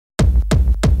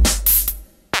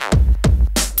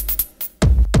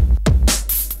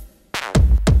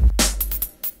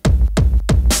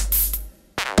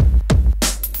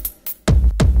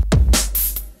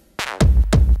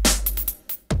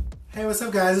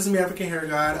up guys, this is me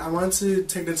AfrikanHairGod. I wanted to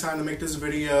take the time to make this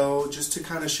video just to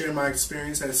kind of share my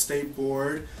experience at State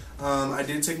Board. I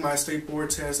did take my State Board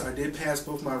test. I did pass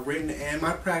both my written and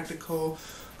my practical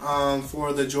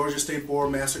for the Georgia State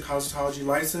Board Master Cosmetology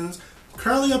license.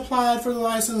 Currently applied for the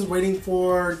license, waiting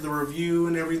for the review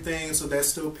and everything, so that's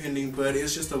still pending, but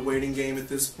it's just a waiting game at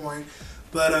this point.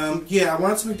 But yeah, I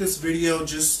wanted to make this video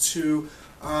just to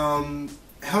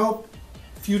help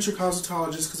future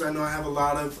cosmetologists, because I know I have a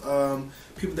lot of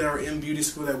people that are in beauty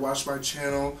school that watch my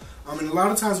channel. And a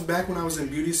lot of times back when I was in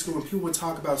beauty school, when people would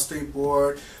talk about State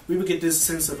Board, we would get this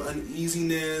sense of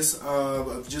uneasiness,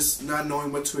 of just not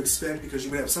knowing what to expect, because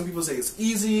you would have some people say it's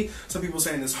easy, some people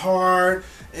saying it's hard,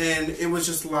 and it was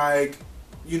just like,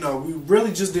 you know, we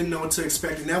really just didn't know what to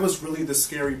expect, and that was really the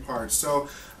scary part. So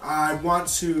I want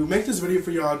to make this video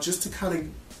for y'all just to kind of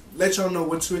let y'all know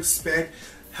what to expect,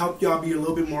 help y'all be a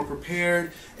little bit more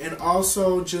prepared, and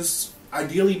also just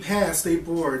ideally pass State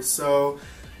Board. So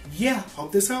yeah,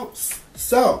 hope this helps.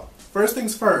 So first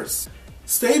things first,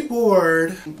 State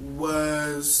Board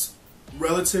was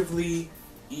relatively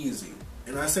easy,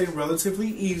 and I say relatively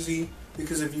easy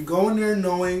because if you go in there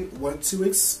knowing what to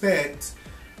expect,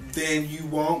 then you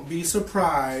won't be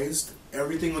surprised.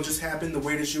 Everything will just happen the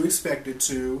way that you expect it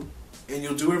to, and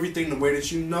you'll do everything the way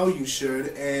that you know you should.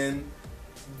 And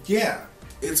yeah,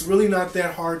 it's really not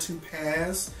that hard to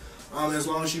pass, as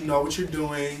long as you know what you're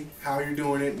doing, how you're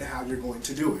doing it, and how you're going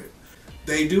to do it.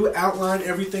 They do outline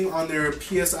everything on their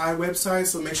PSI website,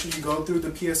 so make sure you go through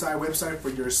the PSI website for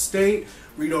your state,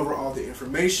 read over all the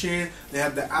information. They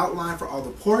have the outline for all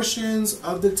the portions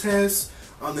of the test.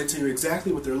 They tell you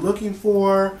exactly what they're looking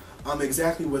for,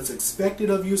 exactly what's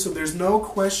expected of you, so there's no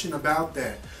question about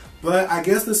that. But I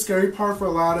guess the scary part for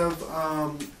a lot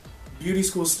of beauty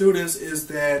school students is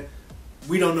that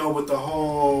we don't know what the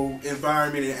whole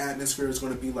environment and atmosphere is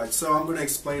going to be like. So I'm going to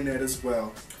explain that as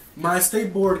well. My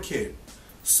State Board kit.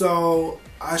 So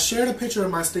I shared a picture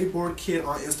of my State Board kit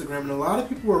on Instagram, and a lot of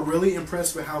people were really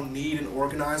impressed with how neat and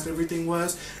organized everything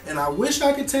was. And I wish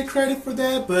I could take credit for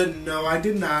that, but no, I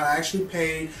did not. I actually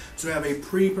paid to have a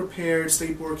pre-prepared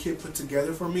State Board kit put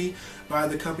together for me by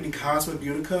the company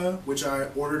Cosmebeutica, which I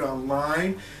ordered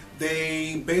online.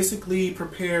 They basically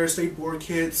prepare State Board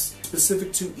kits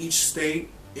specific to each state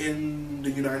in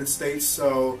the United States.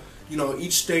 So, you know,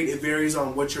 each state, it varies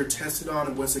on what you're tested on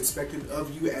and what's expected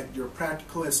of you at your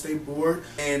practical at State Board.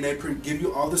 And they give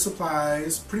you all the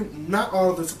supplies, not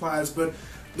all of the supplies, but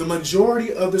the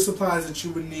majority of the supplies that you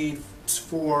would need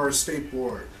for State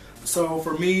Board. So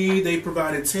for me, they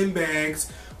provided 10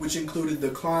 bags, which included the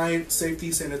client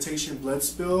safety sanitation blood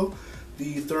spill,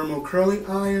 the thermal curling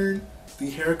iron, the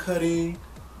hair cutting,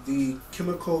 the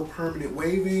chemical permanent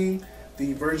waving,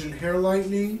 the virgin hair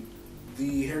lightening,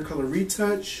 the hair color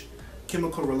retouch,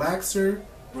 chemical relaxer,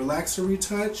 relaxer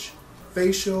retouch,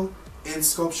 facial, and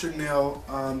sculpture nail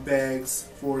bags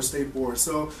for State Board.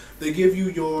 So they give you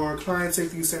your client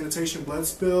safety sanitation blood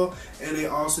spill, and they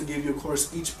also give you, of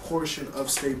course, each portion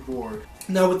of State Board.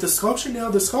 Now with the sculpture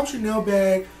nail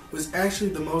bag was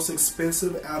actually the most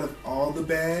expensive out of all the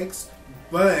bags.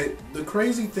 But the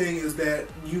crazy thing is that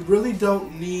you really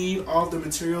don't need all the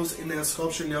materials in that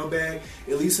sculpture nail bag,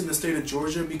 at least in the state of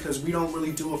Georgia, because we don't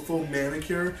really do a full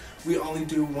manicure. We only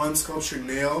do one sculpture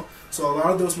nail. So a lot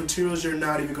of those materials you're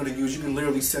not even going to use. You can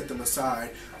literally set them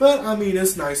aside. But I mean,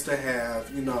 it's nice to have,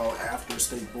 you know, after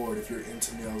State Board if you're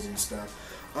into nails and stuff.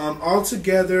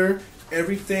 Altogether,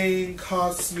 everything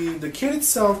costs me, the kit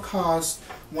itself costs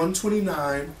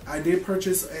 $129. I did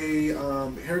purchase a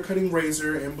hair cutting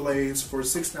razor and blades for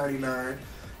 $6.99,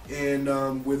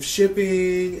 and with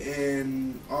shipping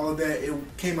and all of that, it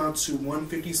came out to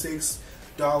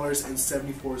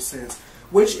 $156.74,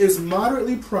 which is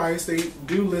moderately priced. They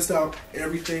do list out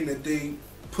everything that they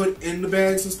put in the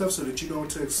bags and stuff so that you know what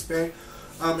to expect.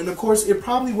 And of course, it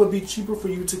probably would be cheaper for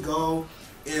you to go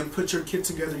and put your kit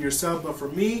together yourself, but for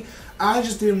me, I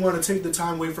just didn't want to take the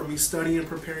time away from me studying and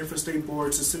preparing for State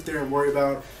Board to sit there and worry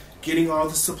about getting all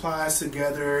the supplies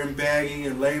together and bagging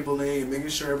and labeling and making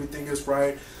sure everything is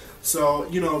right. So,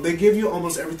 you know, they give you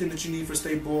almost everything that you need for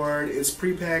State Board. It's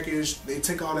pre-packaged. They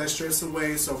take all that stress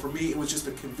away. So for me, it was just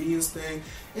a convenience thing,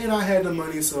 and I had the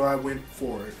money, so I went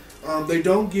for it. They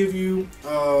don't give you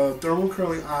thermal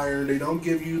curling iron, they don't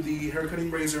give you the hair cutting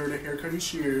razor, the hair cutting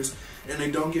shears, and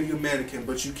they don't give you a mannequin,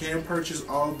 but you can purchase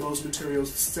all of those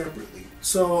materials separately.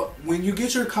 So when you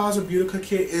get your Cosmebeutica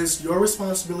kit, it's your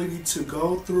responsibility to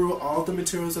go through all the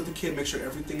materials of the kit, make sure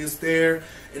everything is there,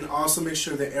 and also make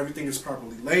sure that everything is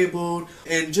properly labeled,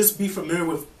 and just be familiar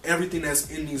with everything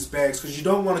that's in these bags, because you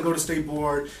don't want to go to State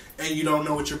Board and you don't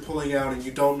know what you're pulling out and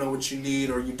you don't know what you need,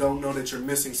 or you don't know that you're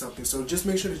missing something. So just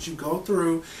make sure that you you go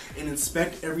through and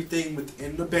inspect everything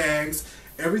within the bags.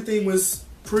 Everything was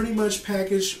pretty much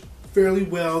packaged fairly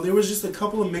well. There was just a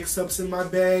couple of mix-ups in my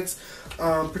bags,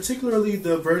 particularly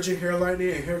the virgin hair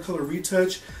lightening and hair color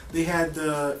retouch. They had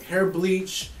the hair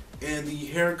bleach and the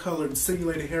hair color, the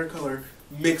simulated hair color,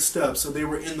 mixed up, so they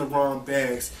were in the wrong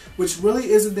bags, which really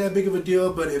isn't that big of a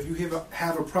deal. But if you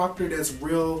have a proctor that's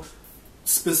real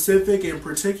specific and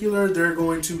particular, they're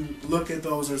going to look at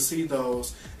those and see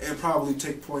those and probably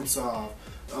take points off,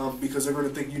 because they're going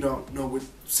to think you don't know what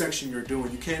section you're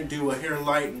doing. You can't do a hair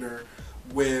lightener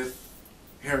with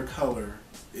hair color.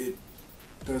 It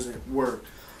doesn't work.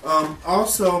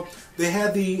 Also, they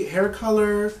had the hair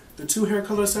color, the 2 hair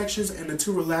color sections and the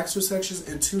 2 relaxer sections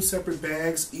in 2 separate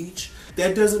bags each.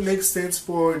 That doesn't make sense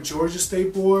for Georgia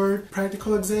State Board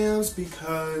practical exams,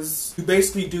 because you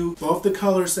basically do both the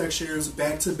color sections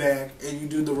back to back and you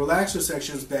do the relaxer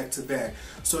sections back to back.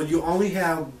 So you only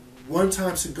have one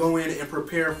time to go in and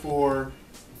prepare for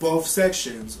both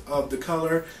sections of the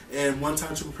color and one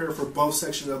time to prepare for both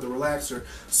sections of the relaxer.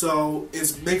 So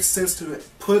it makes sense to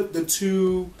put the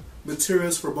 2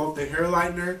 materials for both the hair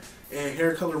lightener and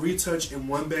hair color retouch in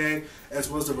one bag, as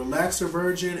well as the relaxer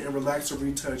virgin and relaxer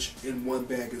retouch in one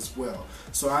bag as well.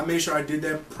 So I made sure I did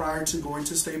that prior to going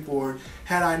to State Board.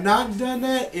 Had I not done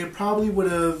that, it probably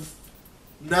would have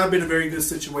not been a very good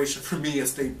situation for me at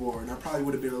State Board, and I probably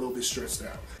would have been a little bit stressed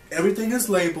out. Everything is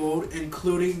labeled,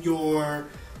 including your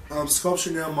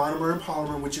sculpture nail monomer and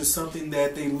polymer, which is something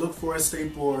that they look for at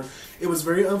State Board. It was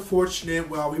very unfortunate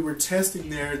while we were testing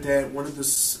there that one of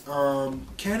the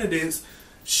candidates,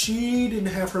 she didn't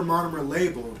have her monomer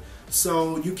labeled.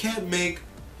 So you can't make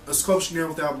a sculpture nail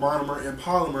without monomer and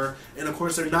polymer, and of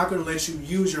course they're not going to let you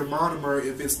use your monomer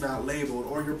if it's not labeled,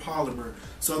 or your polymer.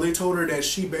 So they told her that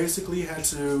she basically had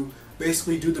to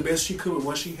do the best she could with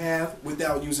what she had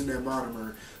without using that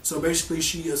monomer. So basically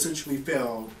she essentially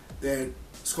failed that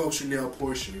sculpture nail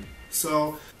portion.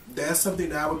 So that's something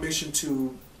that I would mention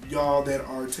to y'all that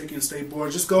are taking State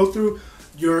Board. Just go through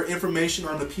your information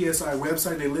on the PSI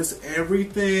website. They list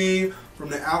everything from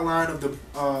the outline of the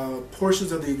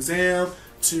portions of the exam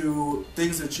to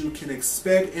things that you can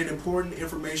expect and important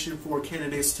information for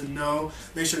candidates to know.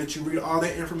 Make sure that you read all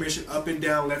that information up and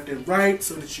down, left and right,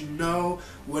 so that you know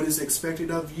what is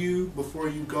expected of you before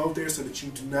you go there, so that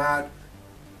you do not,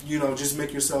 you know, just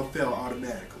make yourself fail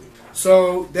automatically.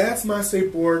 So that's my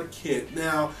State Board kit.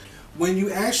 Now, when you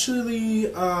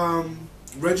actually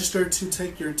register to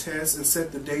take your test and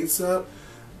set the dates up,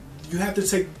 you have to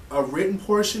take a written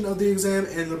portion of the exam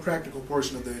and the practical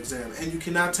portion of the exam. And you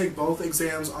cannot take both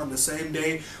exams on the same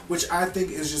day, which I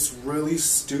think is just really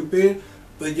stupid.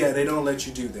 But yeah, they don't let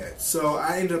you do that. So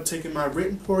I ended up taking my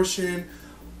written portion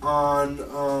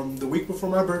on the week before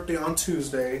my birthday on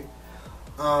Tuesday.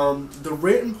 The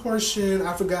written portion,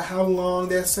 I forgot how long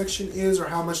that section is or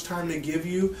how much time they give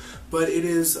you, but it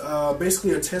is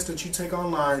basically a test that you take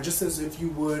online, just as if you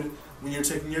would when you're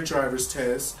taking your driver's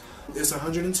test. It's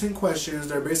 110 questions.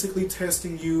 They're basically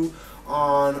testing you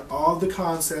on all the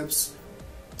concepts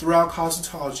throughout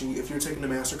cosmetology. If you're taking the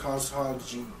Master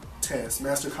Cosmetology test,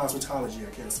 Master Cosmetology,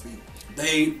 I can't speak.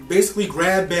 They basically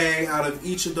grab bag out of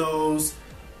each of those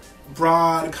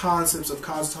broad concepts of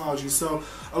cosmetology. So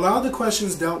a lot of the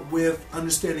questions dealt with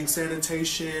understanding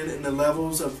sanitation and the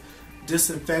levels of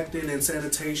disinfectant and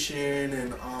sanitation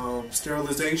and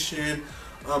sterilization.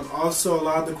 Also, a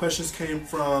lot of the questions came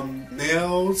from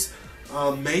nails,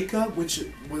 makeup, which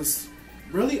was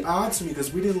really odd to me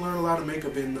because we didn't learn a lot of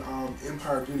makeup in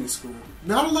Empire Beauty School.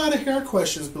 Not a lot of hair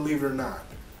questions, believe it or not.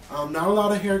 Not a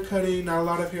lot of hair cutting, not a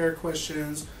lot of hair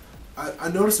questions. I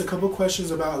noticed a couple questions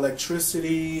about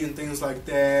electricity and things like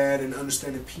that, and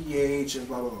understanding pH and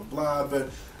blah, blah, blah, blah, but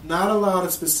not a lot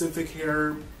of specific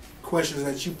hair questions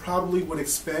that you probably would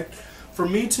expect. For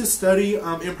me to study,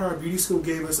 Empire Beauty School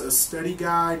gave us a study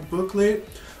guide booklet.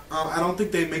 I don't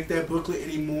think they make that booklet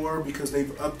anymore because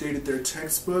they've updated their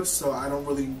textbooks, so I don't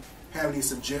really have any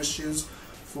suggestions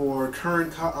for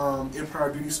current Empire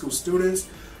Beauty School students.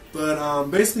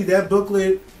 But basically that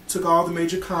booklet took all the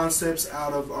major concepts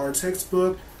out of our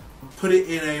textbook, put it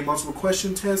in a multiple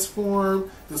question test form,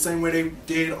 the same way they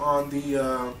did on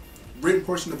the written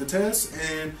portion of the test,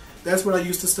 and that's what I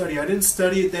used to study. I didn't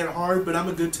study it that hard, but I'm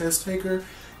a good test taker,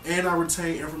 and I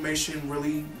retain information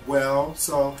really well.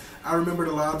 So I remembered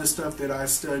a lot of the stuff that I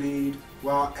studied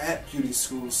while at beauty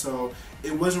school, so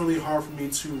it wasn't really hard for me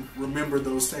to remember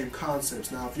those same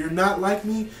concepts. Now, if you're not like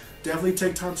me, definitely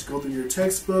take time to go through your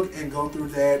textbook and go through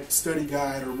that study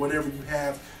guide or whatever you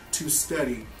have to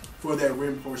study for that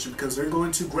written portion, because they're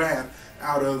going to grab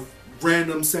out of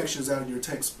random sections out of your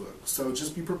textbook. So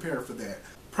just be prepared for that.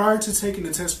 prior to taking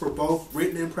the test for both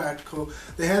written and practical,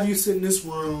 they have you sit in this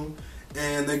room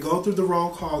and they go through the roll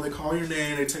call. They call your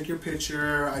name, they take your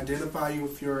picture, identify you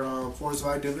with your forms of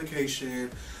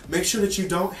identification. Make sure that you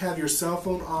don't have your cell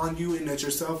phone on you and that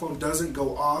your cell phone doesn't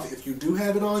go off. If you do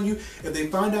have it on you, if they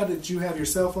find out that you have your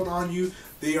cell phone on you,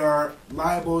 they are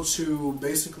liable to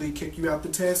basically kick you out the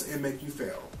test and make you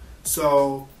fail.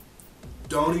 So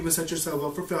don't even set yourself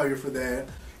up for failure for that.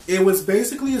 It was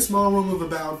basically a small room of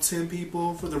about 10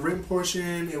 people. For the written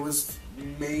portion, it was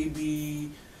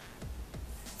maybe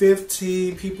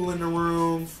 15 people in the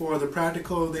room. For the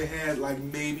practical, they had like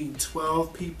maybe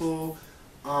 12 people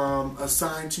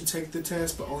assigned to take the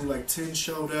test, but only like 10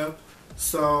 showed up.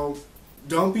 So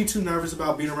don't be too nervous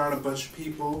about being around a bunch of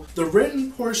people. The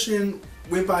written portion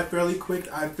went by fairly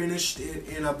quick. I finished it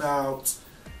in about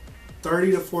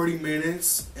 30 to 40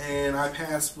 minutes and I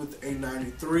passed with a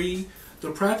 93. The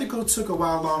practical took a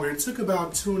while longer. It took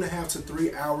about 2.5 to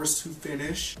 3 hours to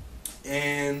finish,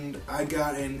 and I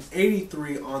got an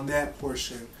 83 on that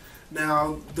portion.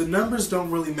 Now, the numbers don't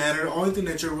really matter. The only thing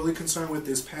that you're really concerned with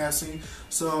is passing.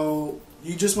 So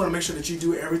you just want to make sure that you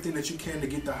do everything that you can to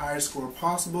get the highest score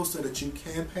possible so that you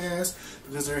can pass,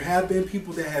 because there have been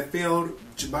people that have failed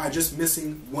by just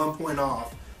missing 1 point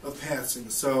off of passing.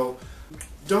 So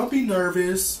don't be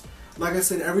nervous. Like I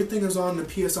said, everything is on the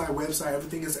PSI website.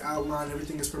 Everything is outlined.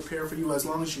 Everything is prepared for you as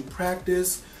long as you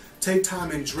practice. Take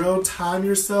time and drill. Time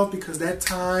yourself, because that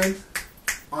time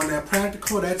on that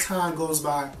practical, that time goes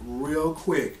by real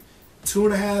quick.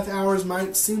 2.5 hours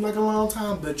might seem like a long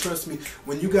time, but trust me,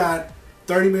 when you got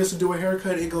 30 minutes to do a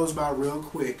haircut, it goes by real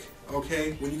quick.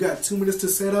 Okay? When you got 2 minutes to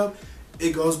set up,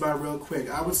 it goes by real quick.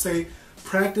 I would say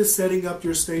practice setting up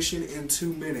your station in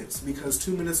 2 minutes, because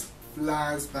 2 minutes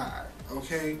flies by.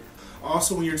 Okay?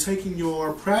 Also, when you're taking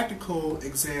your practical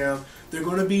exam, there are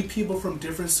going to be people from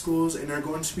different schools and they're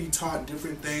going to be taught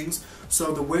different things.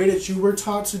 So the way that you were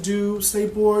taught to do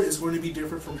State Board is going to be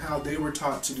different from how they were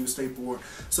taught to do State Board.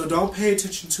 So don't pay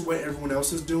attention to what everyone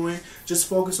else is doing. Just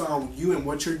focus on you and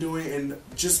what you're doing, and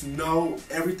just know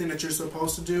everything that you're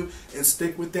supposed to do and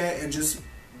stick with that, and just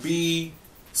be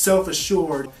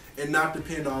self-assured and not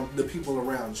depend on the people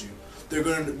around you. They're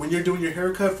going to, when you're doing your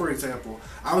haircut, for example,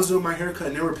 I was doing my haircut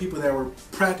and there were people that were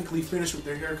practically finished with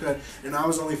their haircut and I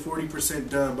was only 40%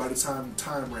 done by the time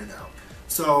ran out.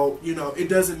 So, you know, it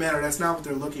doesn't matter. That's not what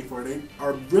they're looking for. They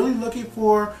are really looking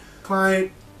for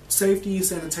client safety,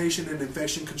 sanitation, and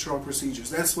infection control procedures.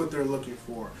 That's what they're looking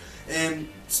for. And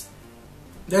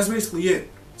that's basically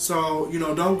it. So, you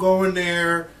know, don't go in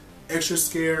there extra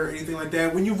scared or anything like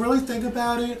that. When you really think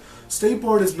about it, State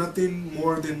Board is nothing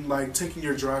more than like taking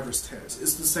your driver's test.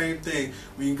 It's the same thing.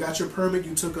 When you got your permit,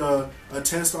 you took a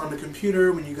test on the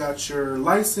computer. When you got your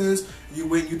license,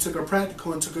 you took a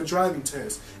practical and took a driving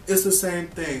test. It's the same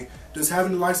thing. Does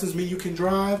having a license mean you can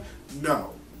drive?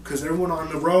 No. Because everyone on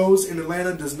the roads in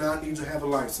Atlanta does not need to have a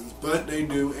license, but they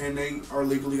do, and they are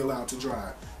legally allowed to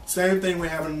drive. Same thing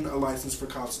with having a license for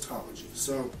cosmetology.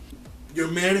 So your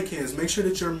mannequins, make sure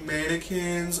that your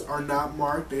mannequins are not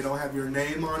marked. They don't have your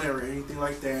name on it or anything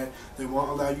like that. They won't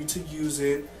allow you to use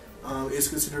it. It's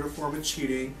considered a form of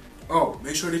cheating. Oh,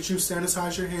 make sure that you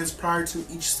sanitize your hands prior to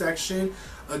each section.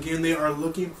 Again, they are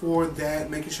looking for that,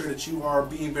 making sure that you are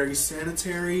being very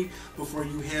sanitary before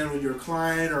you handle your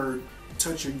client or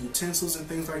touch your utensils and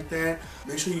things like that.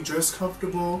 Make sure you dress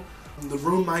comfortable. The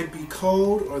room might be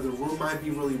cold or the room might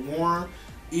be really warm.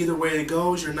 Either way it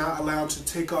goes, you're not allowed to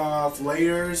take off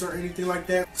layers or anything like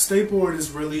that. State Board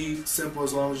is really simple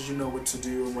as long as you know what to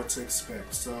do and what to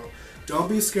expect. So don't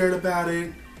be scared about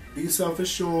it. Be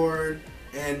self-assured,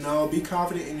 and be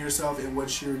confident in yourself and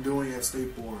what you're doing at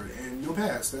State Board, and you'll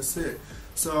pass. That's it.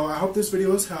 So I hope this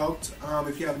video has helped.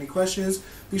 If you have any questions,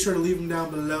 be sure to leave them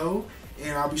down below,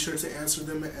 and I'll be sure to answer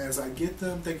them as I get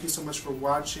them. Thank you so much for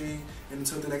watching, and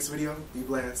until the next video, be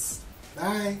blessed.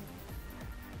 Bye.